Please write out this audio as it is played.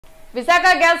Visakha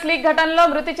gas leak ఘటనలో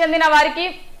మృతి చెందిన వారికి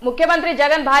ముఖ్యమంత్రి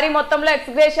జగన్ భారీ మొత్తంలో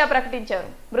ఎక్స్గ్రేషియా ప్రకటించారు.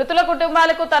 మృతుల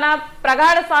కుటుంబాలకు తన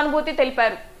ప్రగాఢ సానుభూతి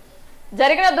తెలిపారు.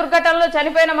 జరిగిన దుర్ఘటనలో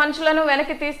చనిపోయిన మనుషులను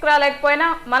వెనక్కి తీసుకురాలేకపోయినా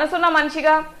మనసున్న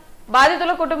మనిషిగా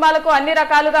బాధితుల కుటుంబాలకు అన్ని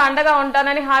రకాలుగా అండగా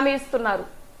ఉంటానని హామీ ఇస్తున్నారు.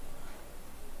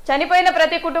 చనిపోయిన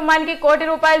ప్రతి కుటుంబానికి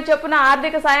 ₹1 కోటి చొప్పున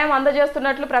ఆర్థిక సాయం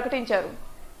అందజేస్తున్నట్లు ప్రకటించారు.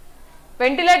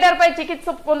 వెంటిలేటర్ పై చికిత్స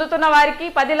పొందుతున్న వారికి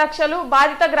 10 లక్షలు,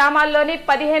 బాధిత గ్రామాల్లోని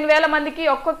 15,000 మందికి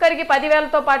ఒక్కొక్కరికి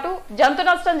 10,000తో పాటు జంతు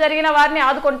నష్టం జరిగిన వారిని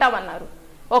ఆదుకుంటామన్నారు.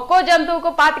 ఒక్కో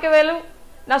జంతువుకు 25,000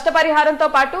 నష్టపరిహారంతో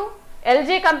పాటు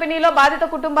ఎల్జీ కంపెనీలో బాధిత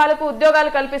కుటుంబాలకు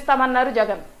ఉద్యోగాలు కల్పిస్తామన్నారు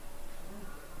జగన్.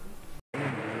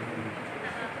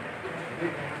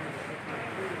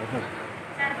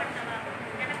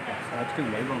 आज के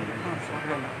लाइव